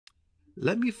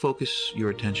let me focus your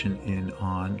attention in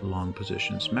on long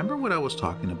positions. Remember what I was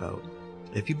talking about?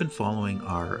 If you've been following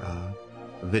our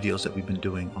videos that we've been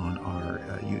doing on our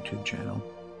YouTube channel,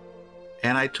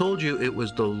 and I told you it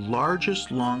was the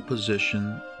largest long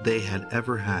position they had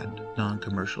ever had,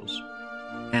 non-commercials,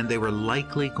 and they were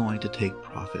likely going to take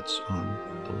profits on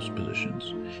those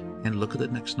positions. And look at the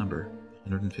next number,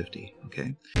 150,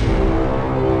 okay?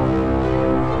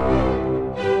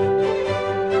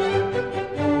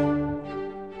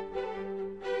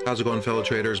 How's it going, fellow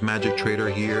traders? Magic Trader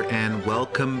here, and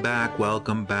welcome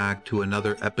back to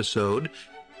another episode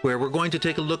where we're going to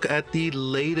take a look at the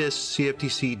latest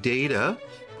CFTC data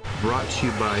brought to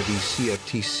you by the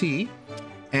CFTC,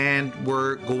 and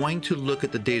we're going to look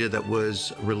at the data that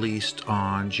was released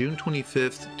on June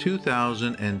 25th,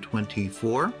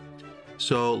 2024.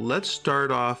 So let's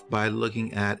start off by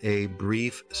looking at a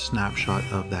brief snapshot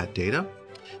of that data.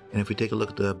 And if we take a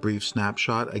look at the brief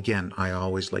snapshot, again, I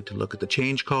always like to look at the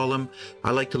change column.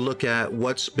 I like to look at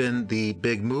what's been the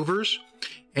big movers.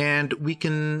 And we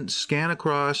can scan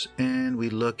across and we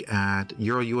look at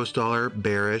Euro US dollar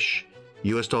bearish,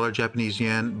 US dollar Japanese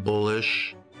yen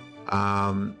bullish,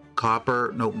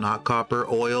 copper, nope, not copper,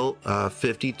 oil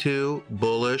 52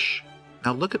 bullish.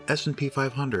 Now look at S&P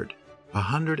 500,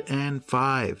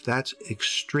 105. That's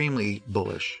extremely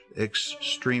bullish,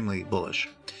 extremely bullish.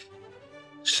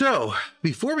 So,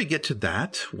 before we get to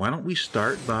that, why don't we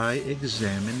start by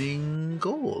examining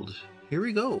gold? Here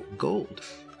we go, gold.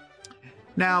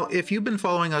 Now, if you've been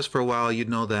following us for a while, you'd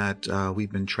know that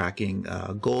we've been tracking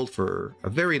gold for a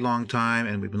very long time,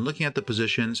 and we've been looking at the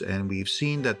positions, and we've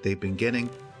seen that they've been getting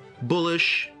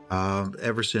bullish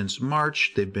ever since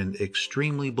March. They've been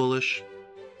extremely bullish.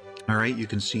 All right, you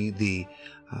can see the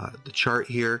chart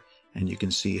here, and you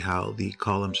can see how the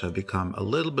columns have become a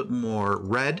little bit more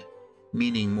red,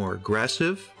 meaning more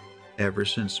aggressive ever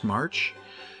since March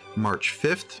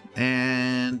 5th.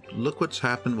 And look what's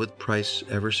happened with price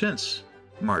ever since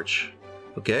March.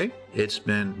 Okay, it's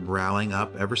been rallying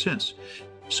up ever since.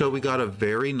 So we got a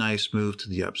very nice move to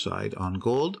the upside on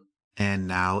gold, and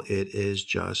now it is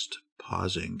just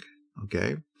pausing.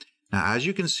 Okay, now as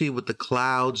you can see with the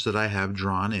clouds that I have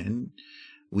drawn in,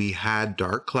 we had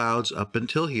dark clouds up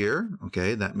until here.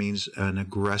 Okay, that means an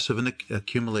aggressive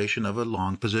accumulation of a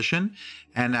long position.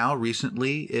 And now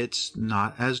recently it's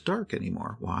not as dark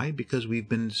anymore. Why? Because we've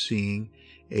been seeing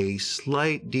a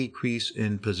slight decrease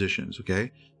in positions,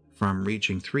 okay? From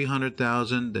reaching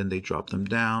 300,000, then they dropped them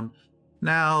down.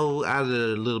 Now added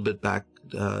a little bit back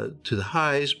to the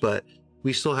highs, but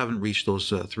we still haven't reached those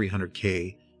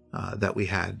 300K that we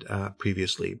had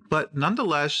previously. But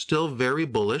nonetheless, still very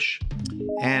bullish.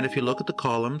 And if you look at the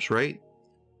columns, right,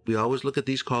 we always look at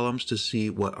these columns to see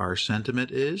what our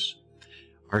sentiment is.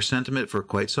 Our sentiment for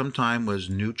quite some time was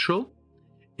neutral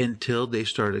until they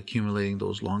started accumulating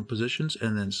those long positions,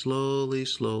 and then slowly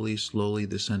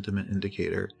the sentiment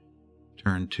indicator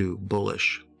turned to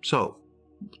bullish. So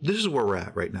this is where we're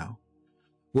at right now.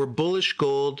 We're bullish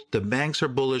gold. The banks are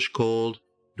bullish gold.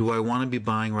 Do I want to be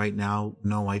buying right now?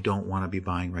 No, I don't want to be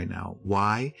buying right now.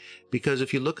 Why? Because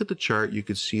if you look at the chart, you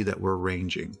could see that we're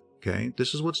ranging. Okay,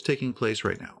 this is what's taking place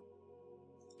right now.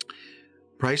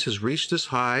 Price has reached this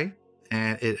high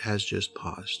and it has just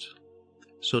paused.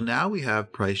 So now we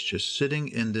have price just sitting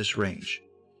in this range.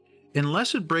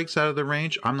 Unless it breaks out of the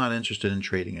range, I'm not interested in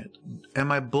trading it.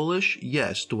 Am I bullish?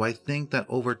 Yes. Do I think that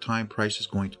over time price is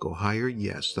going to go higher?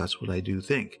 Yes, that's what I do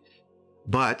think.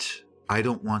 But I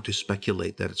don't want to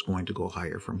speculate that it's going to go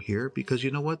higher from here, because you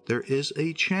know what? There is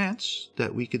a chance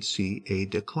that we could see a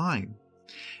decline.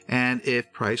 And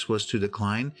if price was to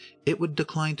decline, it would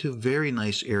decline to very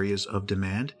nice areas of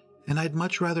demand. And I'd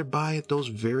much rather buy at those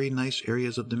very nice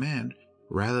areas of demand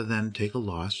rather than take a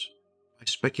loss by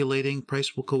speculating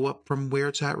price will go up from where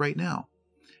it's at right now.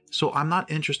 So I'm not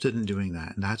interested in doing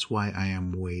that. And that's why I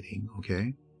am waiting.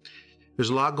 Okay. There's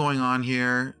a lot going on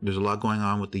here. There's a lot going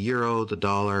on with the euro, the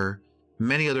dollar,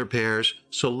 many other pairs.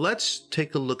 So let's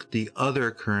take a look at the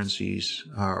other currencies,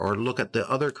 or look at the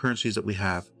other currencies that we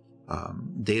have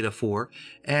data for,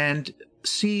 and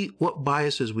see what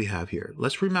biases we have here.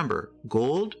 Let's remember,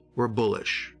 gold, we're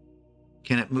bullish.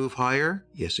 Can it move higher?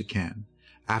 Yes, it can.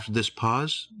 After this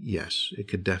pause, yes, it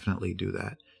could definitely do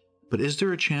that. But is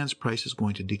there a chance price is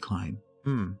going to decline?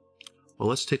 Well,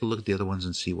 let's take a look at the other ones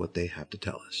and see what they have to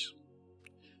tell us.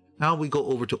 Now we go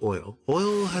over to oil.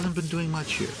 Oil hasn't been doing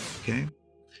much here, okay?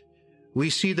 We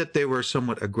see that they were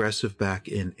somewhat aggressive back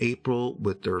in April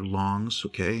with their longs,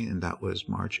 okay? And that was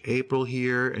March, April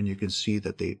here. And you can see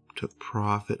that they took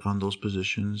profit on those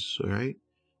positions, all right?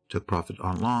 Took profit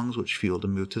on longs, which fueled the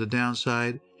move to the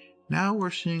downside. Now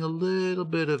we're seeing a little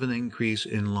bit of an increase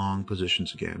in long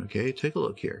positions again. Okay, take a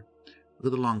look here.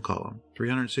 Look at the long column,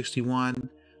 361.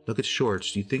 Look at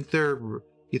shorts. Do you think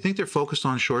they're focused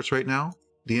on shorts right now?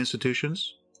 The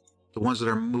institutions, the ones that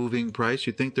are moving price,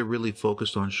 you think they're really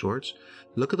focused on shorts?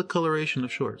 Look at the coloration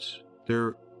of shorts.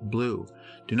 They're blue.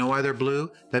 Do you know why they're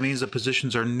blue? That means the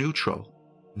positions are neutral,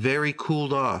 very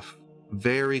cooled off,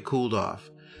 very cooled off.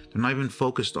 They're not even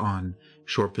focused on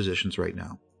short positions right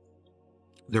now.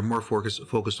 They're more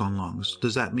focused on longs.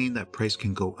 Does that mean that price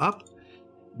can go up?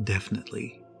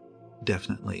 Definitely.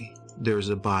 Definitely. There's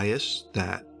a bias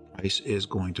that price is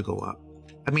going to go up.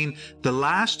 I mean, the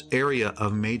last area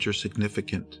of major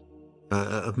significance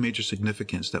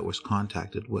that was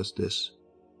contacted was this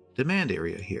demand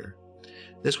area here.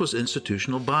 This was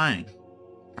institutional buying,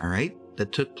 all right,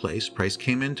 that took place. Price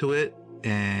came into it,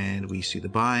 and we see the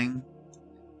buying.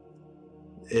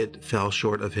 It fell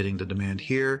short of hitting the demand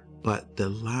here, but the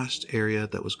last area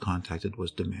that was contacted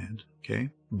was demand, okay,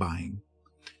 buying.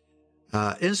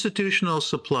 Institutional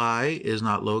supply is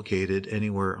not located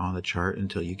anywhere on the chart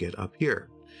until you get up here.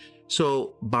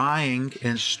 So buying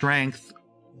and strength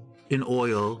in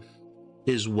oil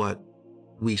is what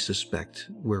we suspect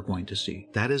we're going to see.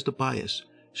 That is the bias,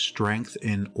 strength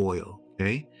in oil,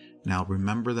 okay? Now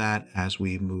remember that as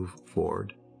we move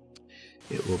forward.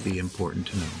 It will be important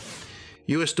to know.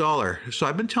 US dollar. So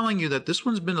I've been telling you that this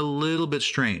one's been a little bit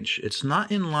strange. It's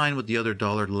not in line with the other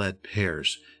dollar-led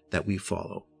pairs that we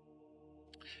follow.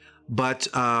 But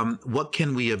what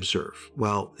can we observe?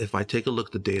 Well, if I take a look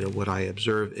at the data, what I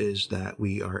observe is that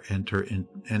we are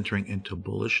entering into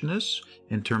bullishness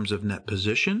in terms of net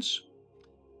positions.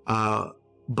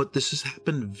 But this has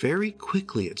happened very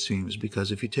quickly, it seems,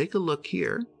 because if you take a look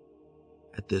here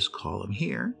at this column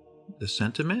here, the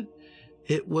sentiment,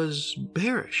 it was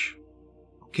bearish,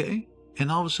 okay?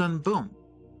 And all of a sudden, boom,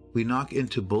 we knock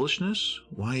into bullishness.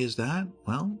 Why is that?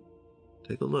 Well,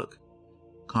 take a look.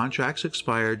 Contracts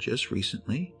expired just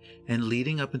recently, and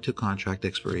leading up into contract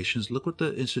expirations, look what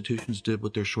the institutions did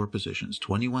with their short positions.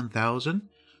 21,000,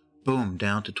 boom,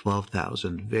 down to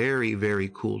 12,000. Very, very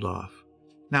cooled off.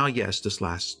 Now, yes, this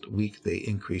last week they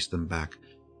increased them back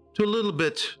to a little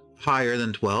bit higher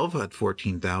than 12 at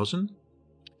 14,000.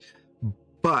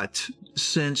 But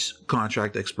since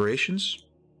contract expirations,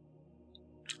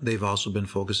 they've also been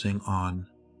focusing on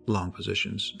long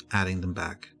positions, adding them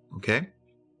back, okay?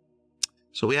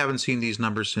 So we haven't seen these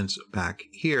numbers since back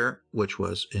here, which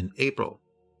was in April.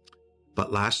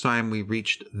 But last time we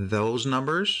reached those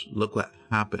numbers, look what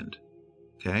happened,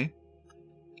 okay?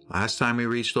 Last time we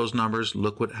reached those numbers,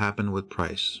 look what happened with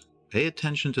price. Pay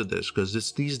attention to this, because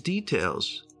it's these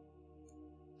details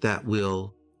that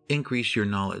will increase your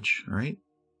knowledge, all right?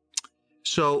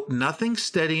 So nothing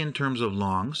steady in terms of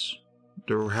longs.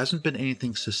 There hasn't been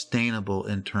anything sustainable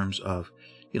in terms of,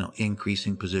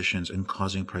 increasing positions and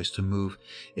causing price to move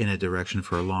in a direction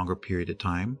for a longer period of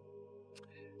time.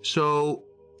 So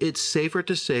it's safer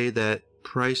to say that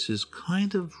price is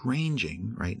kind of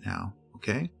ranging right now,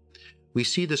 okay? We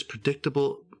see this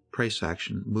predictable price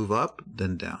action, move up,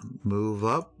 then down, move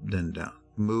up, then down,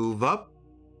 move up.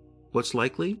 What's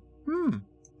likely?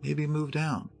 Maybe move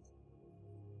down.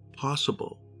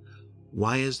 Possible.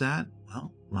 Why is that?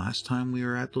 Well, last time we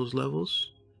were at those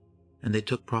levels and they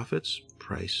took profits,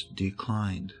 price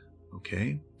declined,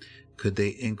 okay? Could they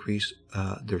increase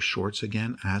their shorts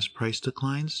again as price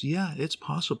declines? Yeah, it's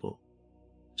possible.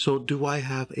 So do I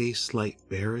have a slight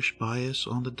bearish bias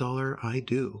on the dollar? I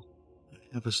do. I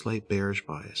have a slight bearish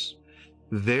bias.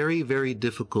 Very, very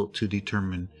difficult to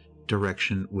determine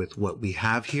direction with what we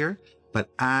have here. But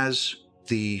as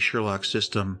the Sherlock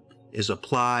system is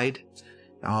applied,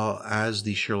 as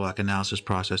the Sherlock analysis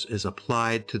process is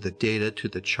applied to the data, to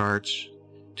the charts,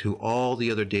 to all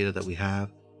the other data that we have,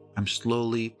 I'm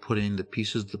slowly putting the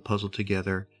pieces of the puzzle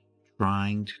together,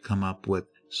 trying to come up with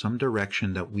some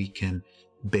direction that we can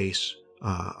base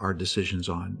our decisions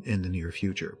on in the near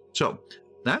future. So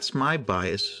that's my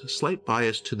bias, a slight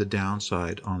bias to the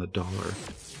downside on the dollar.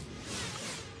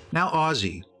 Now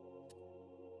Aussie.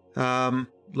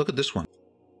 Look at this one.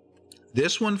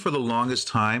 This one for the longest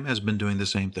time has been doing the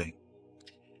same thing.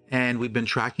 And we've been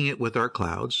tracking it with our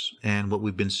clouds. And what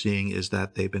we've been seeing is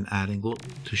that they've been adding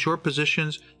to short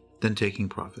positions, then taking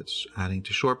profits. Adding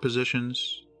to short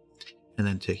positions, and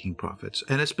then taking profits.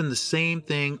 And it's been the same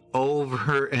thing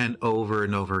over and over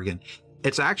and over again.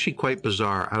 It's actually quite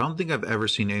bizarre. I don't think I've ever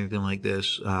seen anything like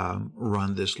this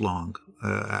run this long.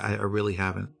 I really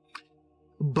haven't.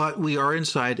 But we are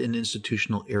inside an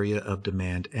institutional area of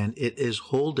demand, and it is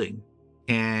holding.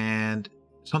 And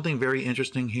something very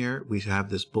interesting here, we have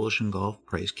this bullish engulf.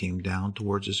 Price came down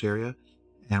towards this area,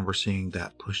 and we're seeing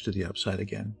that push to the upside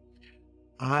again.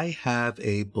 I have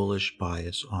a bullish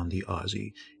bias on the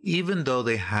Aussie, even though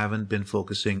they haven't been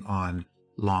focusing on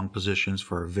long positions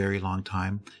for a very long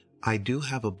time. I do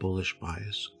have a bullish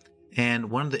bias. And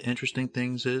one of the interesting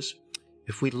things is,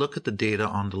 if we look at the data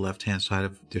on the left-hand side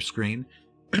of the screen,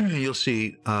 you'll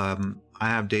see I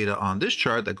have data on this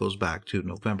chart that goes back to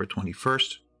November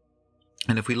 21st.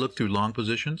 And if we look through long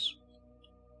positions,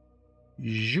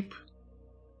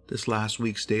 this last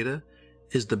week's data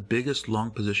is the biggest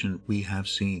long position we have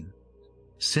seen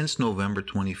since November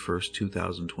 21st,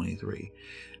 2023.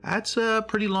 That's a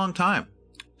pretty long time.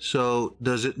 So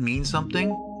does it mean something?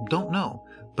 Don't know.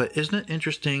 But isn't it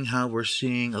interesting how we're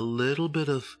seeing a little bit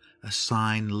of a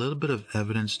sign, a little bit of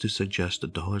evidence to suggest the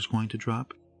dollar's going to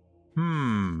drop?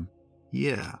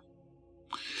 Yeah.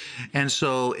 And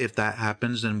so if that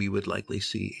happens, then we would likely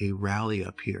see a rally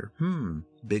up here.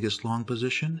 Biggest long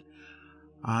position?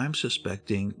 I'm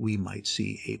suspecting we might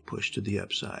see a push to the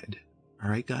upside. All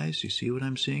right, guys, you see what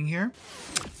I'm seeing here?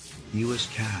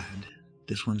 USCAD.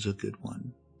 This one's a good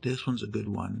one. This one's a good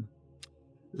one.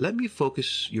 Let me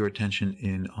focus your attention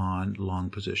in on long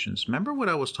positions. Remember what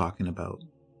I was talking about?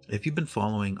 If you've been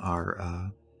following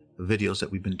our videos that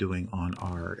we've been doing on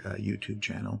our YouTube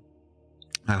channel,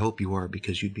 I hope you are,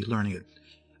 because you'd be learning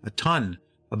a ton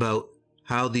about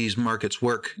how these markets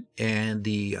work and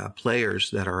the players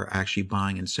that are actually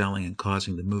buying and selling and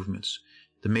causing the movements,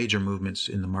 the major movements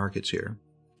in the markets here.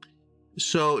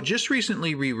 So just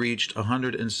recently we reached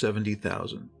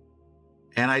 170,000.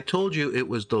 And I told you it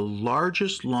was the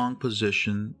largest long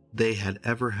position they had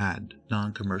ever had,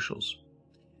 non-commercials.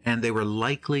 And they were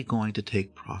likely going to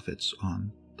take profits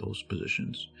on those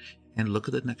positions. And look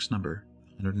at the next number.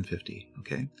 150.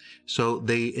 Okay, so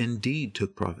they indeed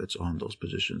took profits on those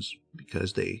positions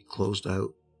because they closed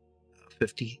out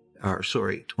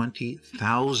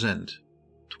 20,000.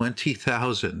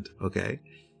 20,000. Okay,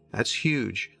 that's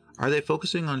huge. Are they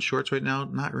focusing on shorts right now?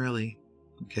 Not really.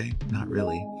 Okay, not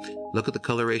really. Look at the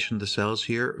coloration of the cells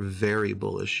here. Very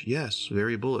bullish. Yes,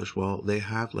 very bullish. Well, they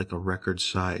have like a record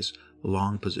size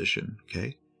long position.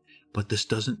 Okay, but this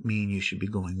doesn't mean you should be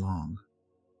going long.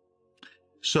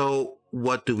 So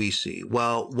what do we see?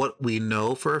 Well, what we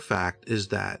know for a fact is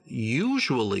that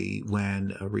usually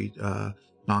when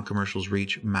non-commercials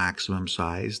reach maximum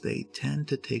size, they tend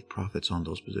to take profits on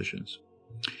those positions.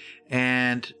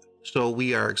 And so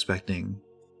we are expecting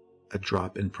a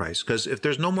drop in price, because if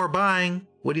there's no more buying,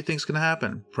 what do you think is going to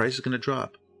happen? Price is going to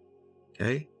drop.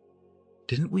 Okay.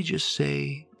 Didn't we just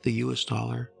say the US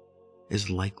dollar is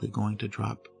likely going to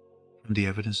drop from the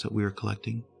evidence that we are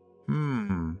collecting?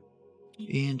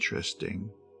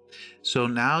 Interesting. So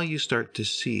now you start to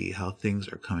see how things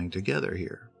are coming together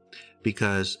here,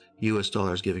 because US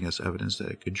dollar is giving us evidence that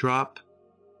it could drop.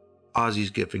 Aussie's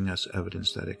giving us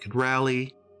evidence that it could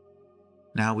rally.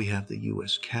 Now we have the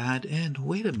US CAD, and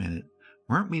wait a minute,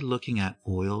 weren't we looking at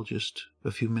oil just a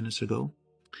few minutes ago?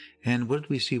 And what did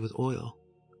we see with oil?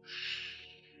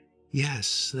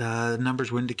 Yes,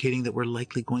 numbers were indicating that we're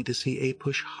likely going to see a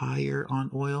push higher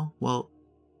on oil. Well,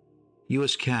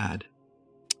 US CAD,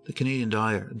 the Canadian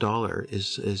dollar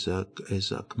is a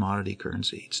commodity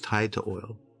currency. It's tied to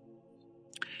oil.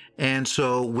 And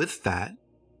so with that,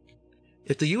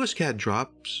 if the US CAD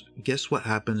drops, guess what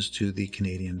happens to the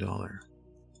Canadian dollar?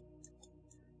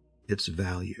 Its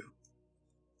value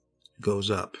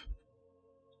goes up.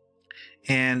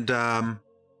 And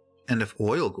if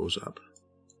oil goes up,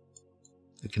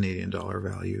 the Canadian dollar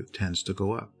value tends to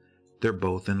go up. They're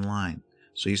both in line.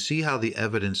 So you see how the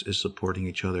evidence is supporting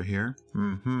each other here?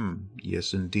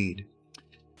 Yes, indeed.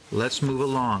 Let's move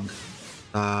along.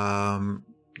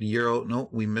 Euro, no,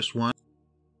 we missed one.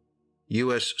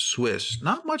 US Swiss,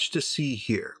 not much to see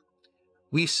here.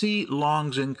 We see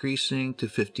longs increasing to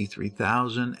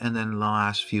 53,000, and then in the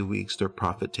last few weeks, they're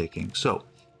profit taking. So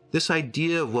this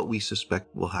idea of what we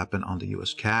suspect will happen on the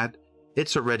US CAD,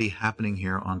 it's already happening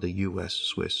here on the US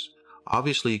Swiss.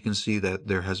 Obviously, you can see that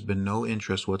there has been no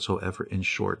interest whatsoever in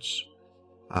shorts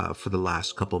for the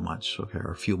last couple months, okay,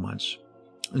 or a few months.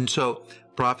 And so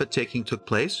profit taking took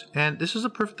place, and this is a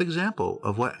perfect example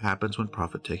of what happens when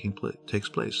profit taking takes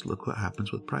place. Look what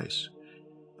happens with price.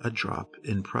 A drop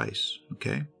in price,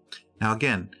 okay? Now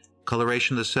again,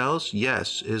 coloration of the cells,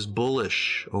 yes, is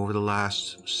bullish over the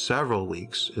last several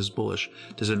weeks, is bullish.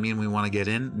 Does it mean we want to get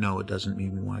in? No, it doesn't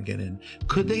mean we want to get in.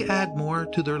 Could they add more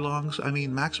to their longs? I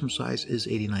mean, maximum size is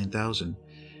 89,000.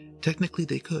 Technically,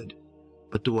 they could.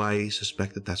 But do I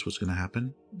suspect that that's what's going to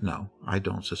happen? No, I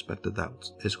don't suspect that that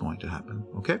is going to happen,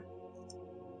 okay?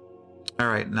 All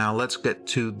right, now let's get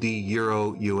to the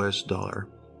Euro US dollar.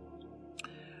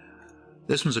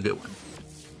 This one's a good one.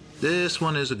 This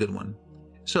one is a good one.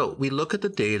 So we look at the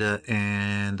data,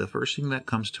 and the first thing that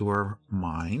comes to our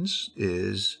minds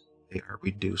is they are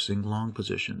reducing long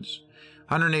positions.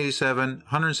 187,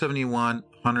 171,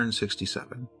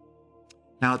 167.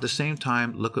 Now at the same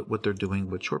time, look at what they're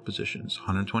doing with short positions.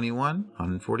 121,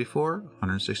 144,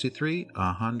 163,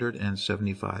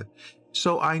 175.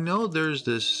 So I know there's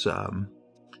this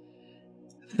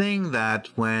thing that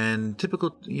when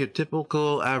your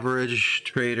typical average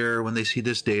trader, when they see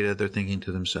this data, they're thinking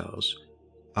to themselves,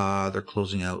 they're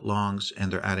closing out longs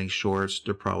and they're adding shorts.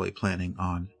 They're probably planning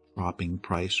on dropping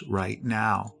price right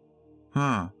now.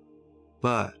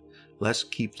 But let's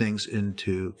keep things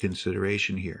into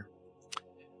consideration here.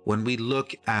 When we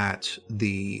look at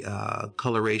the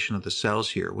coloration of the cells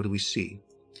here, what do we see?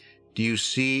 Do you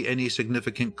see any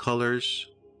significant colors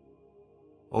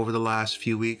over the last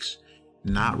few weeks?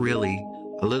 Not really.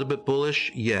 A little bit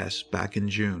bullish, yes, back in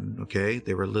June, okay?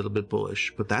 They were a little bit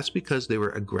bullish, but that's because they were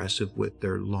aggressive with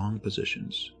their long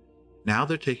positions. Now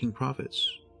they're taking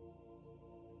profits.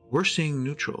 We're seeing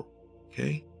neutral,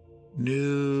 okay?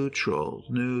 Neutral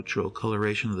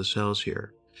coloration of the cells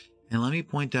here. And let me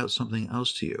point out something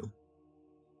else to you.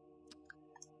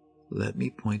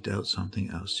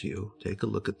 Take a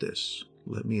look at this.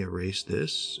 Let me erase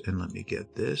this, and let me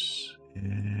get this,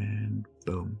 and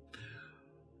boom.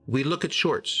 We look at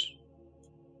shorts.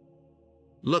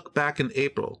 Look back in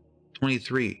April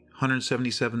 23,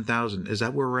 177,000. Is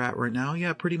that where we're at right now?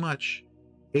 Yeah, pretty much.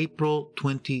 April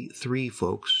 23,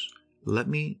 folks. Let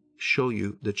me show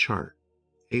you the chart.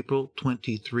 April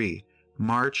 23,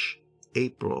 March,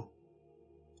 April.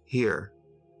 Here.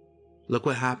 Look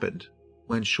what happened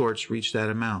when shorts reached that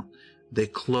amount. They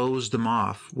closed them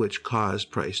off, which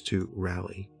caused price to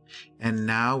rally. And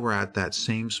now we're at that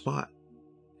same spot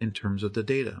in terms of the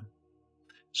data.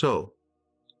 So,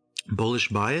 bullish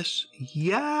bias?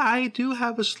 Yeah, I do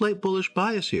have a slight bullish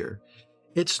bias here.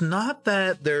 It's not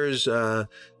that there's a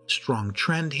strong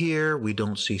trend here. We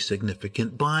don't see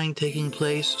significant buying taking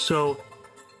place. So,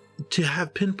 to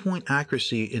have pinpoint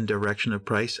accuracy in direction of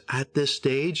price at this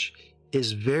stage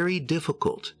is very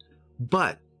difficult.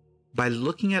 But by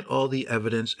looking at all the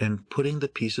evidence and putting the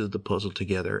pieces of the puzzle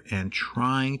together and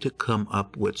trying to come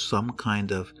up with some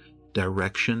kind of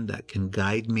direction that can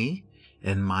guide me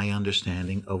and my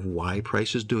understanding of why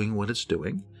price is doing what it's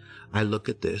doing, I look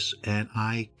at this and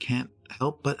I can't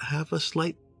help but have a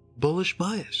slight bullish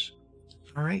bias.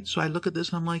 All right, so I look at this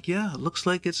and I'm like, yeah, it looks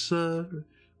like it's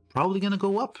probably going to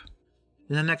go up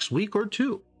in the next week or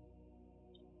two.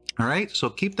 All right, so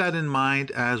keep that in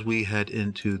mind as we head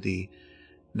into the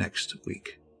next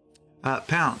week.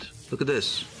 Pound, look at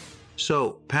this.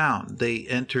 So pound, they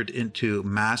entered into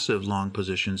massive long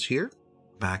positions here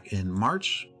back in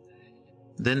March.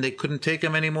 Then they couldn't take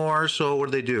them anymore, so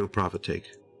what do? Profit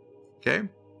take. Okay,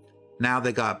 now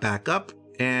they got back up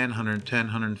and 110,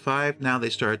 105. Now they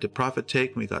started to profit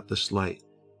take, and we got the slight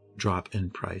drop in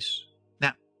price.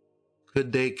 Now,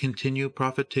 could they continue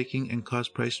profit taking and cause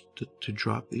price to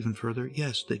drop even further?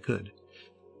 Yes, they could.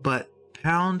 But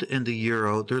pound and the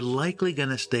euro, they're likely going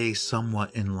to stay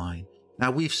somewhat in line. Now,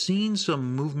 we've seen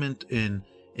some movement in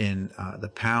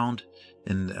the pound,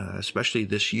 and especially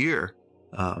this year,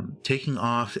 taking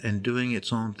off and doing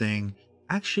its own thing,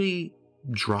 actually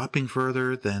dropping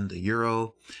further than the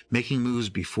euro, making moves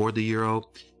before the euro.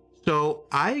 So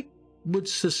I would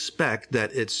suspect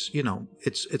that it's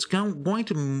going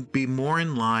to be more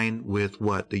in line with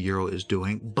what the euro is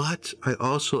doing, but I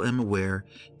also am aware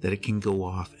that it can go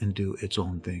off and do its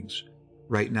own things.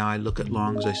 Right now, I look at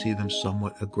longs, I see them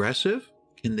somewhat aggressive.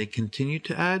 Can they continue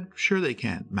to add? Sure they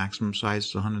can. Maximum size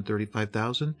is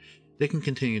 135,000. They can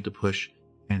continue to push,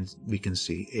 and we can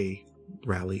see a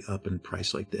rally up in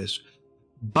price like this.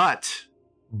 But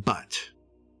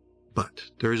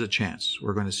there is a chance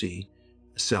we're going to see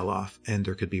a sell-off, and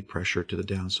there could be pressure to the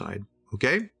downside.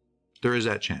 Okay? There is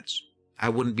that chance. I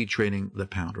wouldn't be trading the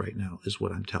pound right now, is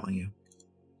what I'm telling you.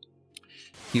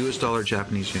 US dollar,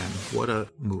 Japanese yen. What a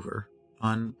mover.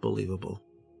 Unbelievable.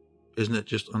 Isn't it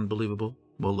just unbelievable?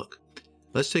 Well, look.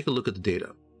 Let's take a look at the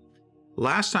data.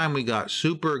 Last time we got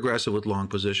super aggressive with long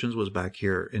positions was back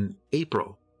here in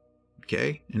April.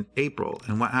 Okay, in April.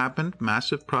 And what happened?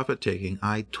 Massive profit taking.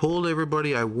 I told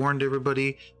everybody, I warned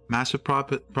everybody, massive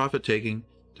profit taking.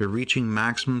 They're reaching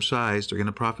maximum size. They're going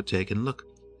to profit take. And look,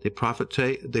 they're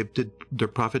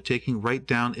profit taking right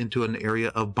down into an area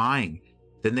of buying.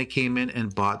 Then they came in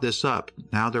and bought this up.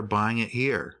 Now they're buying it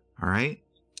here. All right.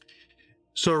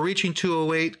 So reaching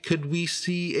 208, could we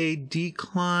see a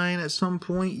decline at some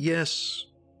point? Yes.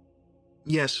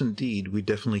 Yes, indeed. We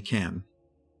definitely can.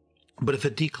 But if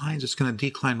it declines, it's going to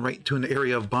decline right to an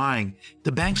area of buying.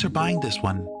 The banks are buying this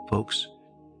one, folks,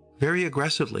 very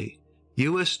aggressively.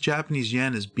 US Japanese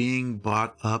yen is being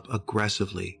bought up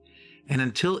aggressively. And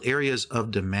until areas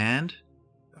of demand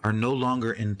are no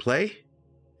longer in play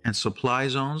and supply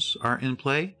zones are in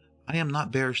play, I am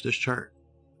not bearish this chart.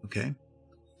 Okay.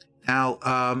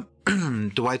 Now,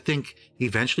 do I think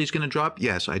eventually it's going to drop?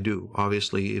 Yes, I do.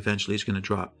 Obviously, eventually it's going to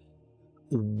drop.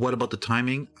 What about the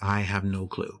timing? I have no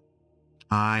clue.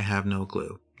 I have no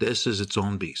clue. This is its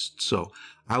own beast. So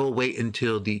I will wait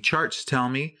until the charts tell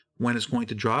me when it's going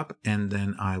to drop, and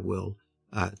then I will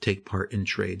take part in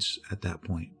trades at that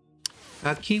point.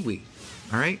 Kiwi,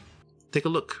 all right, take a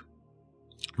look.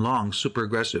 Long, super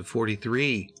aggressive,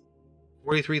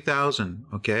 43,000,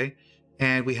 okay?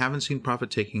 And we haven't seen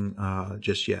profit taking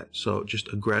just yet. So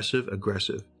just aggressive.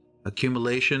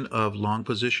 Accumulation of long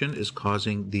position is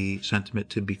causing the sentiment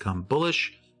to become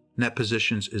bullish. Net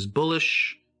positions is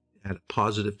bullish at a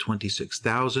positive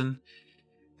 26,000.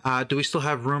 Do we still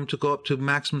have room to go up to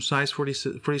maximum size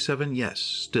 47? Yes,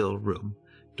 still room.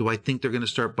 Do I think they're going to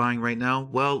start buying right now?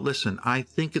 Well, listen, I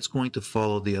think it's going to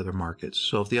follow the other markets.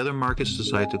 So if the other markets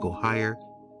decide to go higher,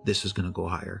 this is going to go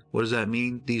higher. What does that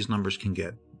mean? These numbers can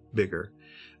get bigger.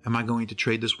 Am I going to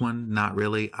trade this one? Not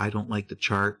really. I don't like the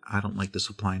chart. I don't like the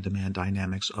supply and demand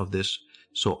dynamics of this.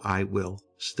 So I will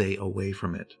stay away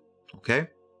from it. Okay?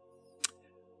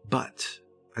 But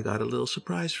I got a little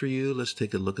surprise for you. Let's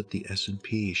take a look at the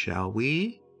S&P, shall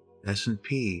we?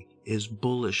 S&P is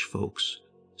bullish, folks.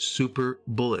 Super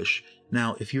bullish.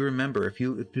 Now, if you remember, if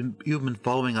you've been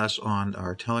following us on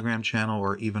our Telegram channel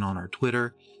or even on our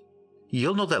Twitter,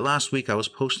 you'll know that last week I was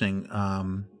posting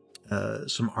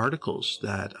some articles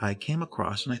that I came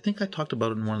across, and I think I talked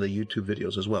about it in one of the YouTube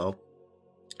videos as well.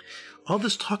 All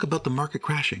this talk about the market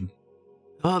crashing.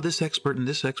 Oh, this expert and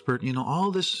this expert, you know,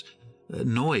 all this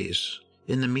noise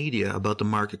in the media about the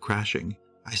market crashing.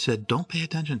 I said, don't pay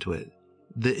attention to it.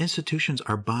 The institutions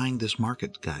are buying this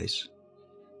market, guys.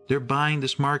 They're buying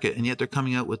this market, and yet they're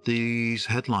coming out with these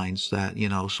headlines that, you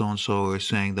know, so-and-so is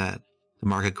saying that the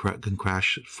market can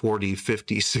crash 40,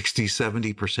 50, 60,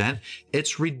 70%.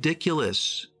 It's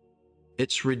ridiculous.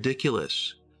 It's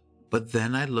ridiculous. But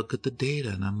then I look at the data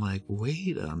and I'm like,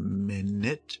 wait a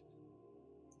minute.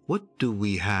 What do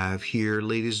we have here,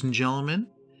 ladies and gentlemen?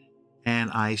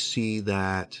 And I see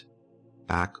that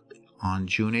back on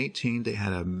June 18, they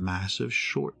had a massive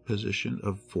short position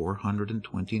of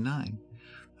 429.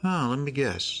 Let me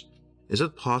guess. Is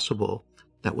it possible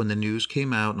that when the news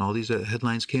came out and all these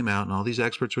headlines came out and all these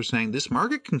experts were saying this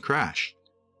market can crash,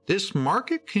 this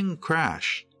market can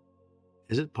crash,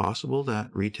 is it possible that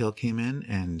retail came in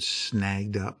and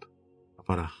snagged up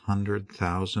about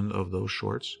 100,000 of those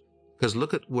shorts? Because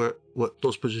look at what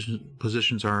those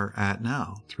positions are at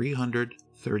now,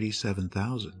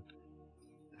 337,000.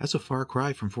 That's a far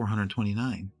cry from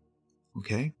 429.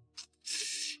 Okay.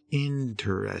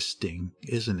 Interesting,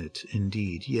 isn't it?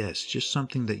 Indeed. Yes, just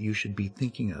something that you should be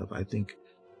thinking of. I think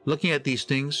looking at these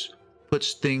things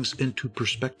puts things into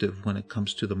perspective when it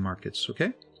comes to the markets,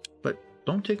 okay? But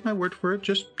don't take my word for it.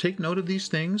 Just take note of these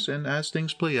things, and as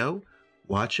things play out,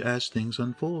 watch as things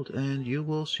unfold, and you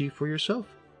will see for yourself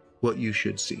what you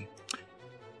should see.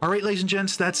 All right, ladies and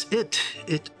gents, that's it.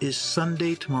 It is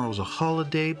Sunday. Tomorrow's a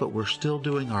holiday, but we're still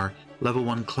doing our level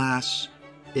 1 class.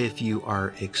 If you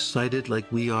are excited like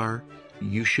we are,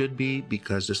 you should be,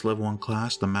 because this level 1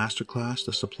 class, the master class,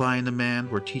 the supply and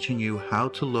demand, we're teaching you how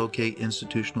to locate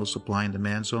institutional supply and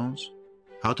demand zones,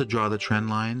 how to draw the trend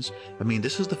lines. I mean,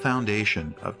 this is the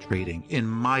foundation of trading, in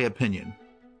my opinion.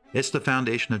 It's the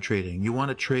foundation of trading. You want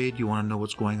to trade, you want to know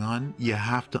what's going on, you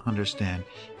have to understand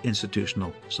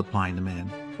institutional supply and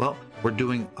demand. Well, we're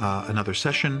doing another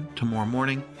session tomorrow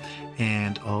morning,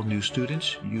 and all new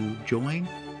students, you join.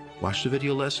 Watch the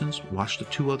video lessons, watch the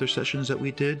 2 other sessions that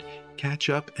we did,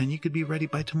 catch up, and you could be ready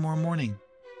by tomorrow morning.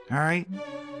 All right?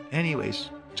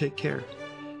 Anyways, take care.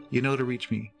 You know to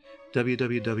reach me,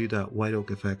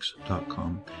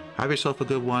 www.whiteoakfx.com. Have yourself a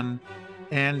good one,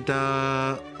 and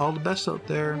all the best out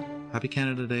there. Happy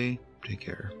Canada Day. Take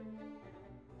care.